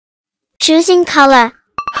Choosing color.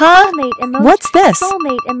 Huh? Soulmate emoji. What's this?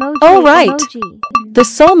 Soulmate emoji. Oh, right. Emoji. The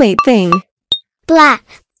soulmate thing. Black.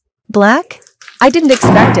 Black? I didn't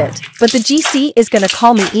expect it, but the GC is gonna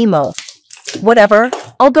call me emo. Whatever,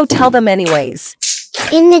 I'll go tell them anyways.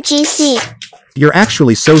 In the GC. You're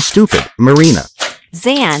actually so stupid, Marina.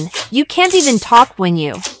 Zan, you can't even talk when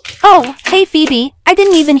you... Oh, hey Phoebe, I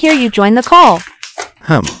didn't even hear you join the call.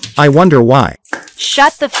 I wonder why.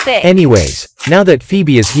 Shut the fic. Anyways, now that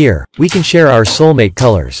Phoebe is here, we can share our soulmate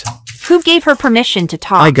colors. Who gave her permission to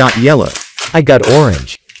talk? I got yellow. I got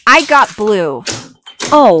orange. I got blue.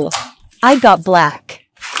 Oh, I got black.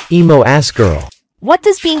 Emo ass girl. What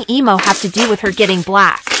does being emo have to do with her getting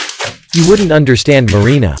black? You wouldn't understand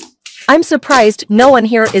Marina. I'm surprised no one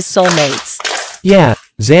here is soulmates. Yeah,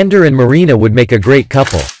 Xander and Marina would make a great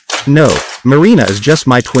couple. No, Marina is just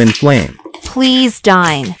my twin flame. Please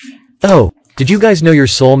dine. Oh, did you guys know your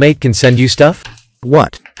soulmate can send you stuff?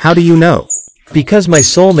 What? How do you know? Because my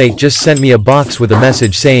soulmate just sent me a box with a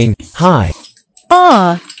message saying, "Hi."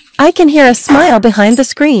 Aw, I can hear a smile behind the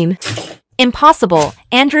screen. Impossible.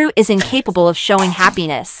 Andrew is incapable of showing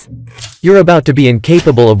happiness. You're about to be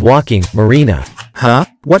incapable of walking, Marina. Huh?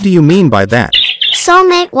 What do you mean by that?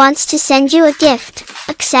 Soulmate wants to send you a gift.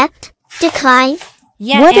 Accept? Decline?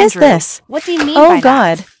 Yeah, What is Andrew, this? What do you mean Oh by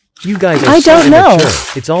that? God. You guys are I so don't know. immature.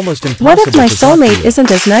 It's almost impossible What if my to talk to soulmate you.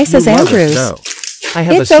 isn't as nice as You love it Andrew's? so. I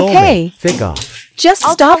have It's a soulmate. okay. Fick off. Just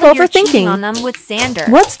I'll stop tell her you're cheating on overthinking. them with Xander.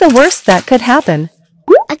 What's the worst that could happen?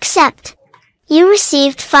 Accept. You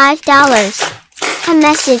received $5. A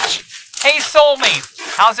message. Hey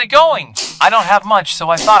soulmate, how's it going? I don't have much, so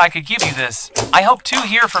I thought I could give you this. I hope to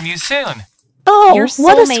hear from you soon. Oh, Your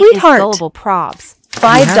what a soulmate sweetheart. is gullible probs. You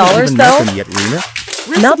haven't $5 even met though? them yet, Rena.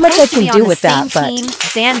 We're Not much supposed I to be can on do the with that, same but- team,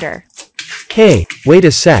 Xander. Hey, wait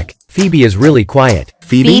a sec. Phoebe is really quiet.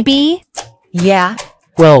 Phoebe? Yeah.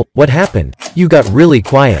 Well, what happened? You got really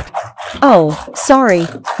quiet. Oh, sorry.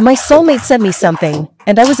 My soulmate sent me something,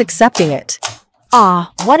 and I was accepting it.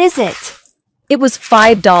 Aw, what is it? It was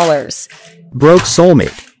 $5. Broke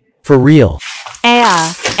soulmate. For real.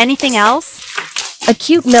 Anything else? A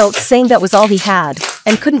cute note saying that was all he had,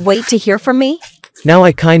 and couldn't wait to hear from me? Now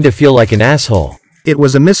I kinda feel like an asshole. It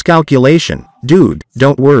was a miscalculation. Dude,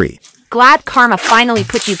 don't worry. Glad karma finally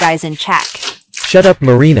put you guys in check. Shut up,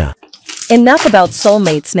 Marina. Enough about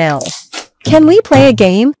soulmates now. Can we play a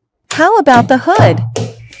game? How about the hood?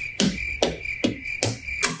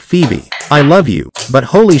 Phoebe, I love you, but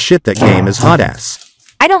holy shit that game is hot ass.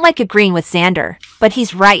 I don't like agreeing with Xander, but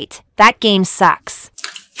he's right. That game sucks.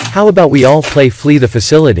 How about we all play Flee the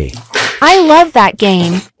Facility? I love that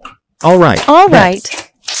game. Alright. All right.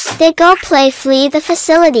 They go play Flee the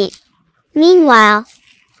Facility. Meanwhile,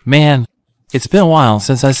 Man, it's been a while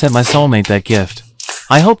since I sent my soulmate that gift.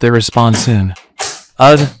 I hope they respond soon.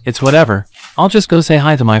 It's whatever. I'll just go say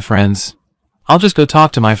hi to my friends. I'll just go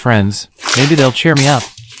talk to my friends. Maybe they'll cheer me up.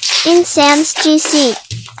 in Sam's GC.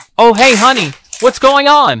 Oh, hey, honey. What's going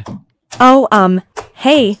on? Oh,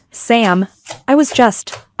 hey, Sam. I was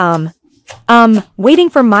just, waiting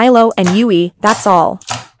for Milo and Yui, that's all.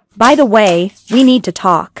 By the way, we need to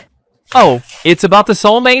talk. Oh, it's about the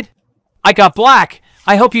soulmate? I got black.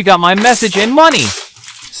 I hope you got my message and money.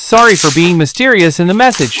 Sorry for being mysterious in the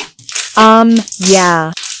message.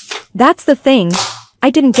 Yeah. That's the thing. I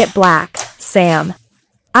didn't get black, Sam.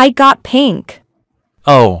 I got pink.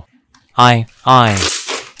 Oh,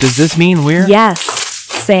 Does this mean we're? Yes,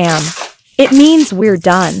 Sam. It means we're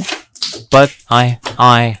done. But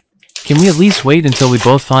can we at least wait until we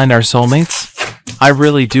both find our soulmates? I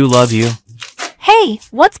really do love you. Hey,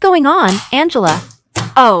 what's going on, Angela?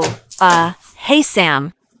 Oh, hey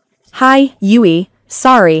Sam. Hi, Yui.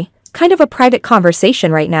 Sorry. Kind of a private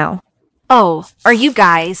conversation right now. Oh, are you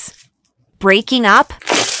guys breaking up?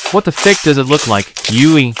 What the fick does it look like,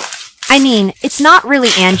 Yui? I mean, it's not really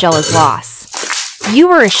Angela's loss. You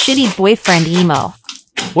were a shitty boyfriend emo.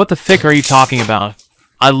 What the fick are you talking about?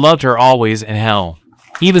 I loved her always in hell.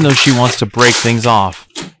 Even though she wants to break things off.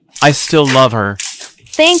 I still love her.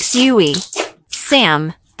 Thanks, Yui.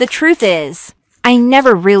 Sam, the truth is, I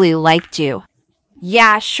never really liked you.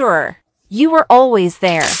 Yeah, sure. You were always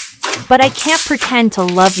there. But I can't pretend to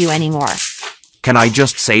love you anymore. Can I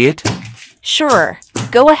just say it? Sure.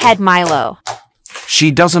 Go ahead, Milo.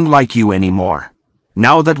 She doesn't like you anymore.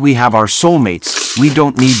 Now that we have our soulmates, we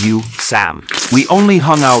don't need you, Sam. We only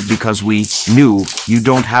hung out because we knew you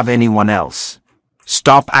don't have anyone else.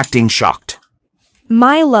 Stop acting shocked.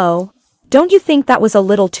 Milo, don't you think that was a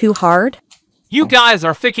little too hard? You guys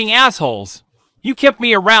are ficking assholes. You kept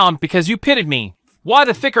me around because you pitted me. Why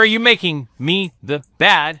the fick are you making me the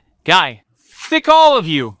bad guy? Fick all of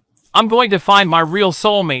you. I'm going to find my real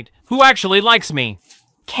soulmate, Who actually likes me?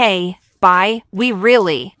 K, bye, we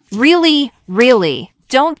really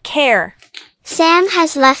don't care. Sam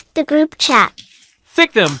has left the group chat.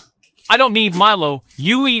 Thick them! I don't need Milo,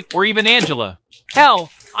 Yui, or even Angela.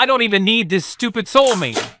 Hell, I don't even need this stupid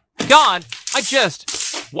soulmate. God,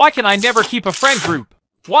 why can I never keep a friend group?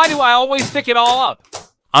 Why do I always pick it all up?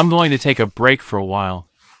 I'm going to take a break for a while.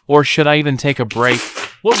 Or should I even take a break?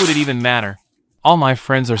 What would it even matter? All my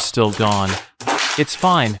friends are still gone. It's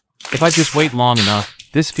fine. If I just wait long enough,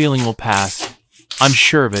 this feeling will pass. I'm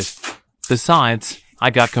sure of it. Besides,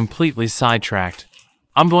 I got completely sidetracked.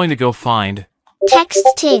 I'm going to go find...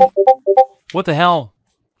 Texting. What the hell?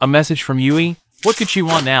 A message from Yui? What could she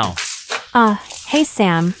want now? Hey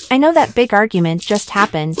Sam, I know that big argument just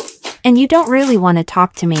happened, and you don't really want to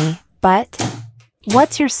talk to me, but...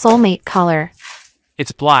 What's your soulmate color?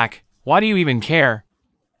 It's black. Why do you even care?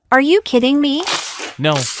 Are you kidding me?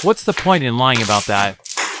 No, what's the point in lying about that?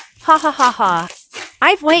 Ha ha ha ha.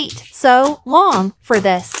 I've waited so long for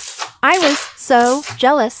this. I was so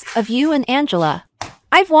jealous of you and Angela.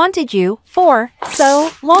 I've wanted you for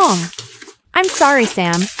so long. I'm sorry,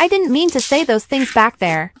 Sam. I didn't mean to say those things back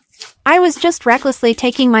there. I was just recklessly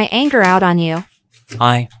taking my anger out on you.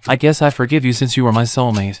 I guess I forgive you since you were my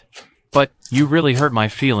soulmate. But you really hurt my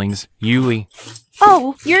feelings, Yui.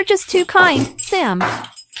 Oh, you're just too kind, Sam.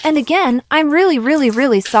 And again, I'm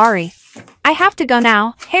really sorry. I have to go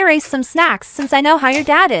now. Hey, raise some snacks since I know how your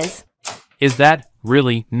dad is. Is that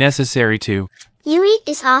really necessary to? Yui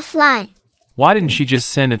is offline. Why didn't she just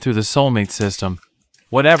send it through the soulmate system?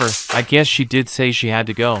 Whatever, I guess she did say she had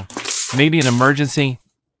to go. Maybe an emergency?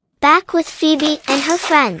 Back with Phoebe and her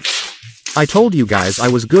friends. I told you guys I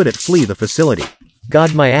was good at flee the facility.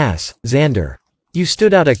 God my ass, Xander. You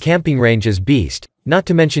stood out a camping range as beast, not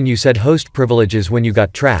to mention you said host privileges when you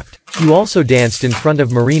got trapped. You also danced in front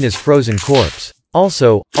of Marina's frozen corpse.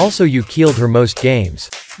 Also you killed her most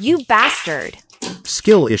games. You bastard.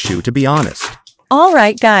 Skill issue to be honest.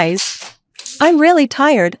 Alright guys. I'm really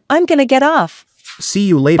tired, I'm gonna get off. See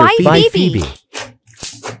you later, Bye, Phoebe. Bye, Phoebe.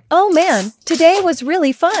 Phoebe. Oh man, today was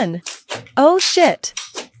really fun. Oh shit.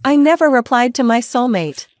 I never replied to my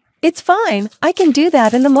soulmate. It's fine, I can do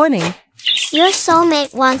that in the morning. Your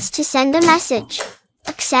soulmate wants to send a message.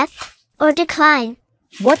 Accept or decline.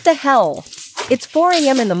 What the hell? It's 4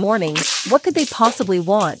 a.m. in the morning. What could they possibly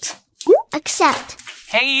want? Accept.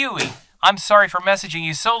 Hey Yui, I'm sorry for messaging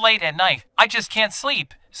you so late at night. I just can't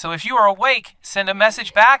sleep. So if you are awake, send a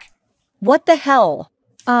message back. What the hell?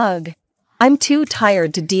 Ugh. I'm too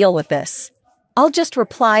tired to deal with this. I'll just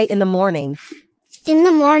reply in the morning. In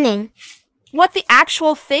the morning. What the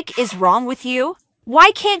actual fick is wrong with you?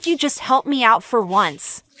 Why can't you just help me out for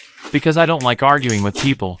once? Because I don't like arguing with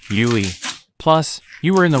people, Yui. Plus,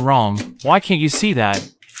 you were in the wrong. Why can't you see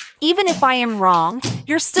that? Even if I am wrong,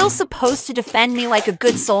 you're still supposed to defend me like a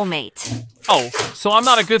good soulmate. Oh, so I'm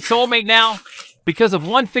not a good soulmate now? Because of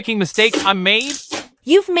one ficking mistake I made?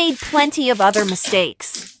 You've made plenty of other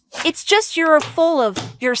mistakes. It's just you're full of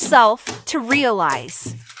yourself to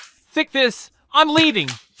realize. Thick this, I'm leaving.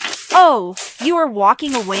 Oh, you are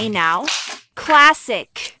walking away now?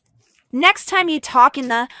 Classic. Next time you talk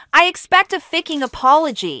I expect a ficking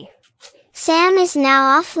apology. Sam is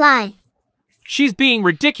now offline. She's being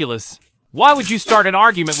ridiculous. Why would you start an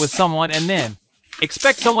argument with someone and then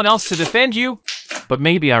expect someone else to defend you? But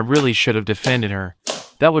maybe I really should have defended her.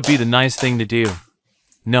 That would be the nice thing to do.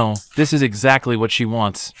 No, this is exactly what she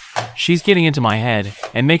wants. She's getting into my head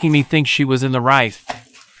and making me think she was in the right.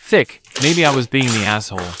 Thick, maybe I was being the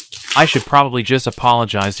asshole. I should probably just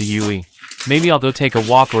apologize to Yui. Maybe I'll go take a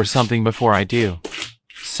walk or something before I do.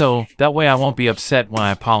 So, that way I won't be upset when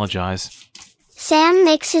I apologize. Sam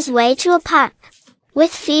makes his way to a park.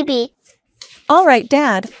 With Phoebe. Alright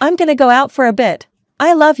Dad, I'm gonna go out for a bit.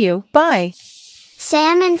 I love you, bye.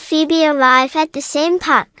 Sam and Phoebe arrive at the same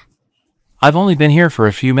park. I've only been here for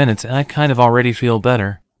a few minutes and I kind of already feel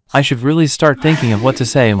better. I should really start thinking of what to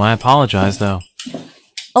say when I apologize though.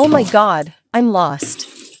 Oh my god, I'm lost.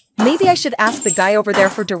 Maybe I should ask the guy over there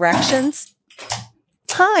for directions?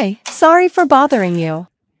 Hi, sorry for bothering you.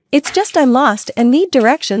 It's just I'm lost and need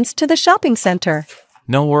directions to the shopping center.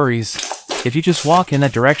 No worries. If you just walk in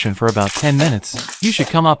that direction for about 10 minutes, you should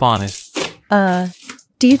come up on it.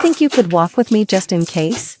 Do you think you could walk with me just in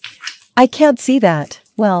case? I can't see that,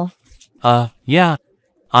 well. Yeah.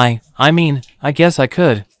 I mean, I guess I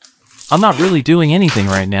could. I'm not really doing anything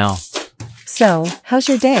right now. So, how's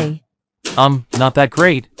your day? Not that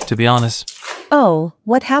great, to be honest. Oh,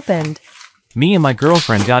 what happened? Me and my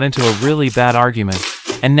girlfriend got into a really bad argument,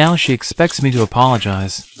 and now she expects me to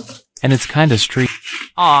apologize. And it's kinda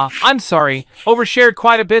I'm sorry, overshared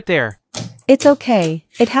quite a bit there. It's okay,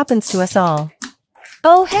 it happens to us all.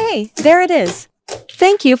 Oh hey, there it is.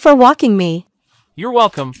 Thank you for walking me. You're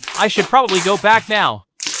welcome. I should probably go back now.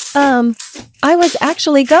 I was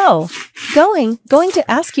actually going to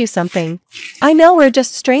ask you something. I know we're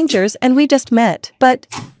just strangers and we just met, but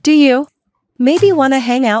do you maybe want to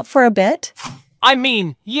hang out for a bit? I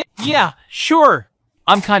mean, yeah, sure.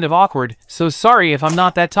 I'm kind of awkward, so sorry if I'm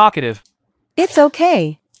not that talkative. It's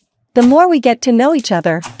okay. The more we get to know each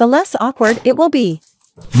other, the less awkward it will be.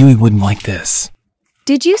 Yui wouldn't like this.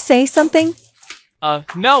 Did you say something?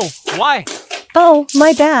 No, why? Oh,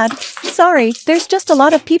 my bad. Sorry, there's just a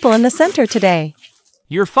lot of people in the center today.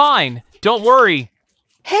 You're fine, don't worry.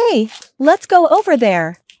 Hey, let's go over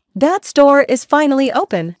there. That store is finally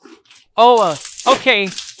open. Oh, okay.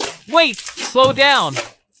 Wait, slow down.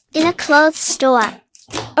 In a clothes store.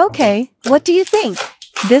 Okay, what do you think?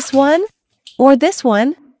 This one? Or this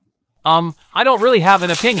one? I don't really have an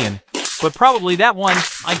opinion, but probably that one,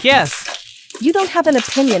 I guess. You don't have an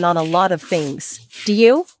opinion on a lot of things, do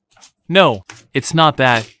you? No, it's not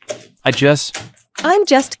that. I'm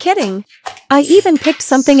just kidding. I even picked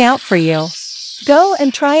something out for you. Go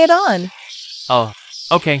and try it on. Oh,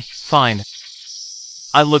 okay, fine.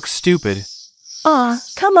 I look stupid. Aw,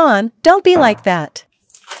 come on, don't be like that.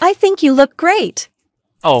 I think you look great.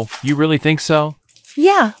 Oh, you really think so?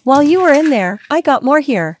 Yeah, while you were in there, I got more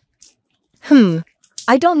here.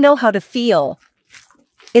 I don't know how to feel.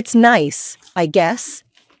 It's nice, I guess.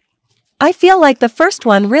 I feel like the first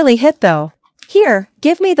one really hit though. Here,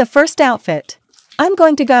 give me the first outfit. I'm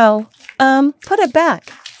going to go, put it back.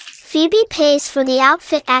 Phoebe pays for the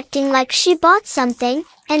outfit acting like she bought something,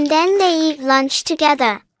 and then they eat lunch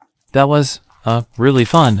together. That was, really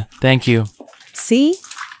fun, thank you. See?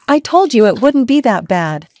 I told you it wouldn't be that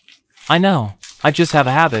bad. I know, I just have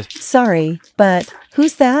a habit. Sorry, but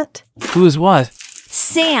who's that? Who is what?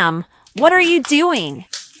 Sam, what are you doing?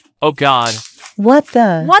 Oh god. What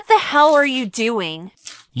the? What the hell are you doing?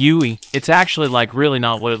 Yui, it's actually like really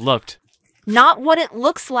not what it looked. Not what it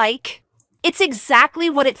looks like. It's exactly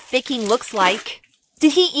what it ficking looks like.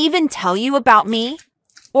 Did he even tell you about me?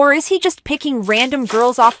 Or is he just picking random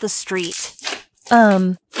girls off the street?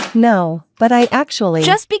 No, but I actually...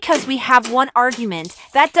 Just because we have one argument,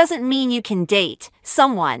 that doesn't mean you can date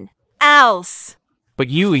someone else. But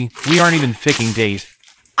Yui, we aren't even ficking date.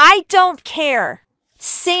 I don't care.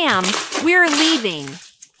 Sam, we're leaving.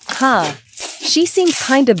 Huh. She seems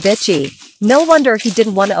kinda bitchy. No wonder he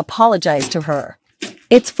didn't want to apologize to her.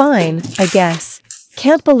 It's fine, I guess.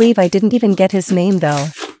 Can't believe I didn't even get his name though.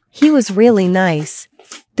 He was really nice.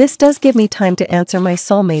 This does give me time to answer my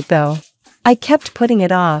soulmate though. I kept putting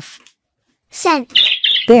it off. Sent.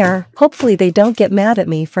 There, hopefully they don't get mad at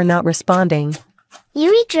me for not responding.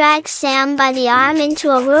 Yui drags Sam by the arm into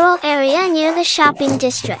a rural area near the shopping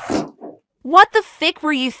district. What the fick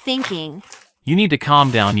were you thinking? You need to calm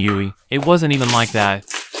down, Yui. It wasn't even like that.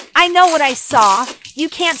 I know what I saw. You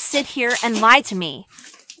can't sit here and lie to me.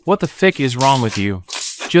 What the fick is wrong with you?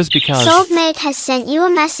 Just because... Soulmate has sent you a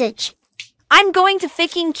message. I'm going to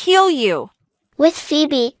ficking kill you. With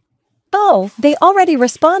Phoebe. Oh, they already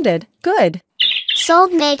responded. Good.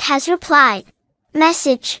 Soulmate has replied.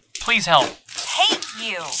 Message. Please help. Hate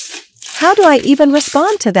you. How do I even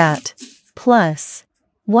respond to that? Plus,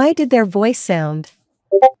 why did their voice sound?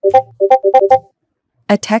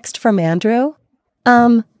 A text from Andrew?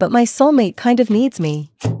 But my soulmate kind of needs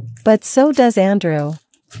me. But so does Andrew.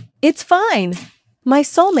 It's fine. My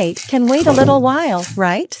soulmate can wait a little while,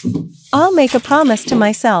 right? I'll make a promise to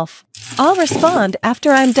myself. I'll respond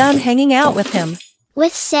after I'm done hanging out with him.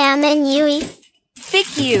 With Sam and Yui.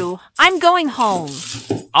 Fick you. I'm going home.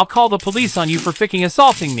 I'll call the police on you for ficking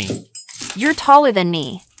assaulting me. You're taller than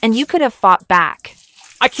me, and you could have fought back.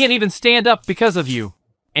 I can't even stand up because of you.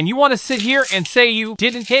 And you want to sit here and say you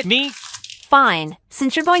didn't hit me? Fine.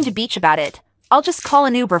 Since you're going to beach about it, I'll just call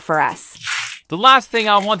an Uber for us. The last thing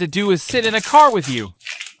I want to do is sit in a car with you.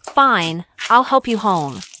 Fine. I'll help you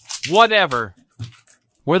home. Whatever.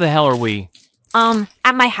 Where the hell are we?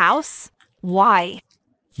 At my house? Why?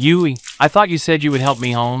 Yui, I thought you said you would help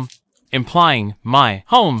me home. Implying my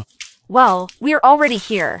home. Well, we're already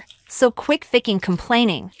here, so quit ficking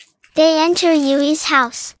complaining. They enter Yui's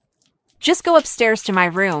house. Just go upstairs to my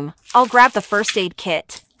room. I'll grab the first aid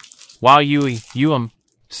kit. Wow, Yui, you,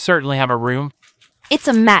 certainly have a room. It's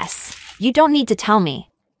a mess. You don't need to tell me.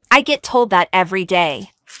 I get told that every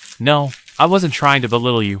day. No, I wasn't trying to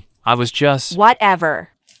belittle you. I was just... Whatever.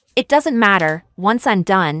 It doesn't matter. Once I'm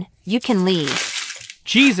done, you can leave.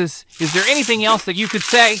 Jesus, is there anything else that you could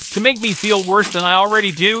say to make me feel worse than I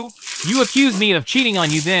already do? You accuse me of cheating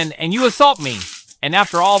on you then, and you assault me. And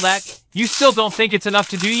after all that, you still don't think it's enough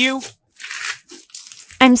to do you?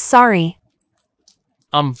 I'm sorry.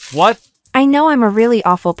 What? I know I'm a really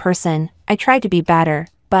awful person. I try to be better,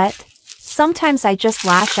 but sometimes I just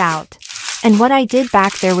lash out. And what I did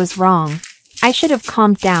back there was wrong. I should have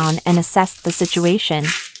calmed down and assessed the situation.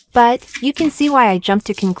 But you can see why I jumped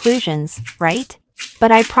to conclusions, right?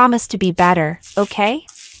 But I promise to be better, okay?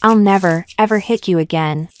 I'll never, ever hit you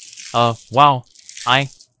again. Wow.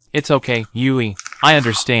 It's okay, Yui. I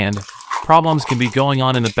understand. Problems can be going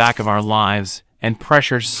on in the back of our lives, and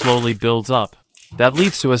pressure slowly builds up. That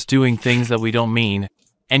leads to us doing things that we don't mean.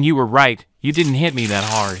 And you were right, you didn't hit me that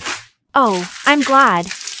hard. Oh, I'm glad.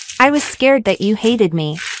 I was scared that you hated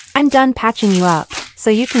me. I'm done patching you up, so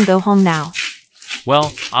you can go home now.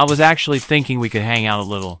 Well, I was actually thinking we could hang out a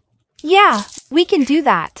little. Yeah, we can do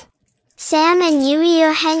that. Sam and Yui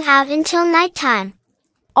will hang out until nighttime.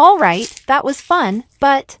 Alright, that was fun,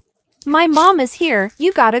 but my mom is here,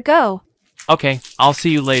 you gotta go. Okay, I'll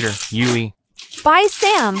see you later, Yui. Bye,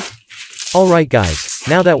 Sam. Alright guys,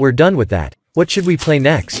 now that we're done with that, what should we play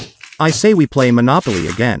next? I say we play Monopoly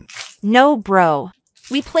again. No, bro.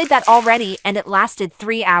 We played that already and it lasted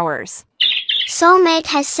 3 hours. Soulmate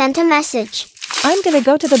has sent a message. I'm gonna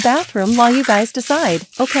go to the bathroom while you guys decide,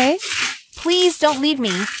 okay? Please don't leave me,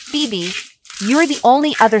 Phoebe. You're the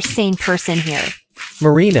only other sane person here.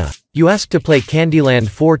 Marina, you asked to play Candyland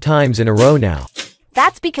 4 times in a row now.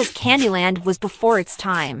 That's because Candyland was before its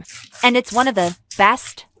time. And it's one of the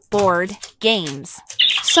best board games.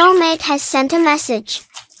 Soulmate has sent a message.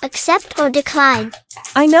 Accept or decline.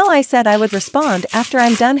 I know I said I would respond after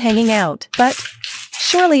I'm done hanging out, but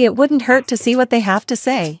surely it wouldn't hurt to see what they have to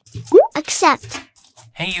say. Accept.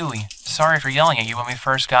 Hey Yui, sorry for yelling at you when we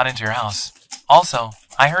first got into your house. Also,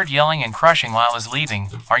 I heard yelling and crushing while I was leaving.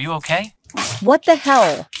 Are you okay? What the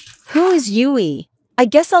hell? Who is Yui? I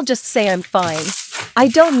guess I'll just say I'm fine. I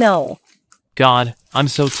don't know. God, I'm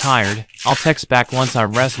so tired. I'll text back once I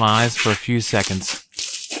rest my eyes for a few seconds.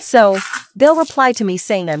 So, they'll reply to me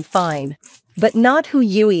saying I'm fine, but not who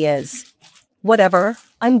Yui is. Whatever,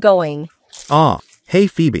 I'm going. Hey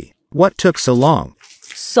Phoebe, what took so long?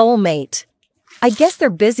 Soulmate. I guess they're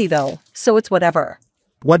busy though, so it's whatever.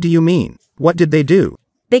 What do you mean? What did they do?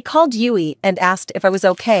 They called Yui and asked if I was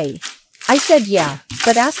okay. I said yeah,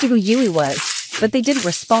 but asked who Yui was, but they didn't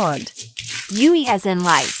respond. Yui as in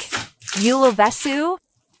like, Yulovesu?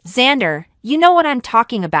 Xander, you know what I'm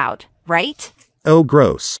talking about, right? Oh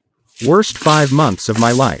gross. Worst 5 months of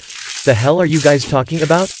my life. The hell are you guys talking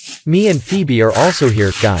about? Me and Phoebe are also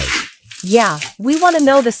here, guys. Yeah, we want to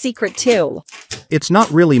know the secret too. It's not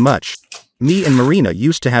really much. Me and Marina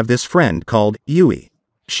used to have this friend called Yui.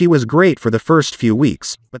 She was great for the first few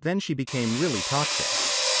weeks, but then she became really toxic.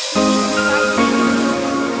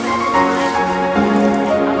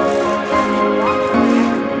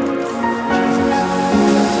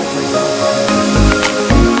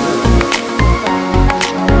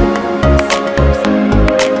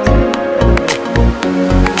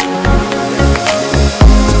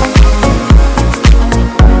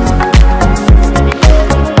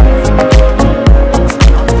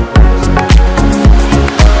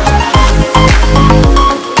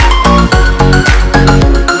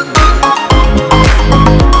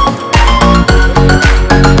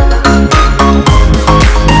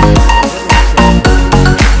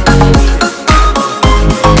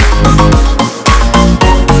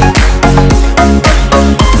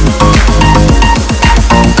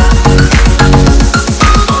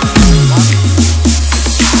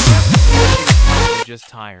 Just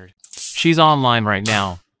tired. She's online right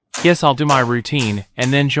now. Guess I'll do my routine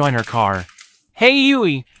and then join her car. Hey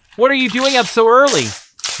Yui, what are you doing up so early?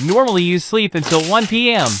 Normally you sleep until 1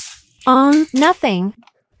 p.m. Nothing.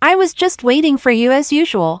 I was just waiting for you as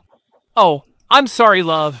usual. Oh, I'm sorry,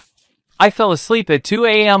 love. I fell asleep at 2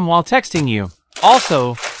 a.m. while texting you.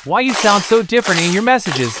 Also, why you sound so different in your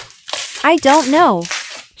messages? I don't know.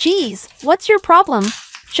 Geez, what's your problem?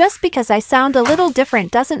 Just because I sound a little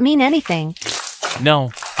different doesn't mean anything.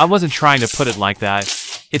 No, I wasn't trying to put it like that.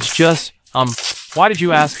 It's just, why did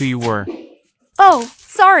you ask who you were? Oh,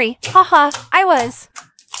 sorry. Haha,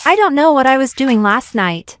 I don't know what I was doing last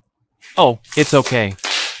night. Oh, it's okay.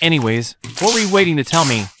 Anyways, what were you waiting to tell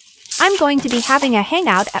me? I'm going to be having a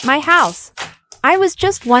hangout at my house. I was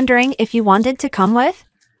just wondering if you wanted to come with?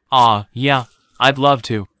 Yeah, I'd love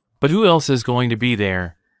to. But who else is going to be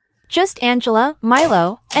there? Just Angela,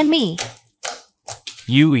 Milo, and me.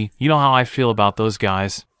 Yui, you know how I feel about those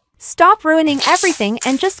guys. Stop ruining everything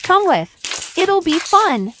and just come with. It'll be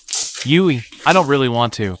fun. Yui, I don't really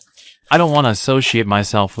want to. I don't want to associate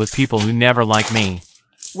myself with people who never like me.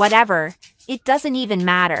 Whatever. It doesn't even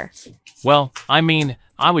matter. Well, I mean,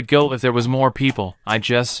 I would go if there was more people.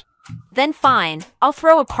 Then fine, I'll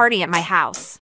throw a party at my house.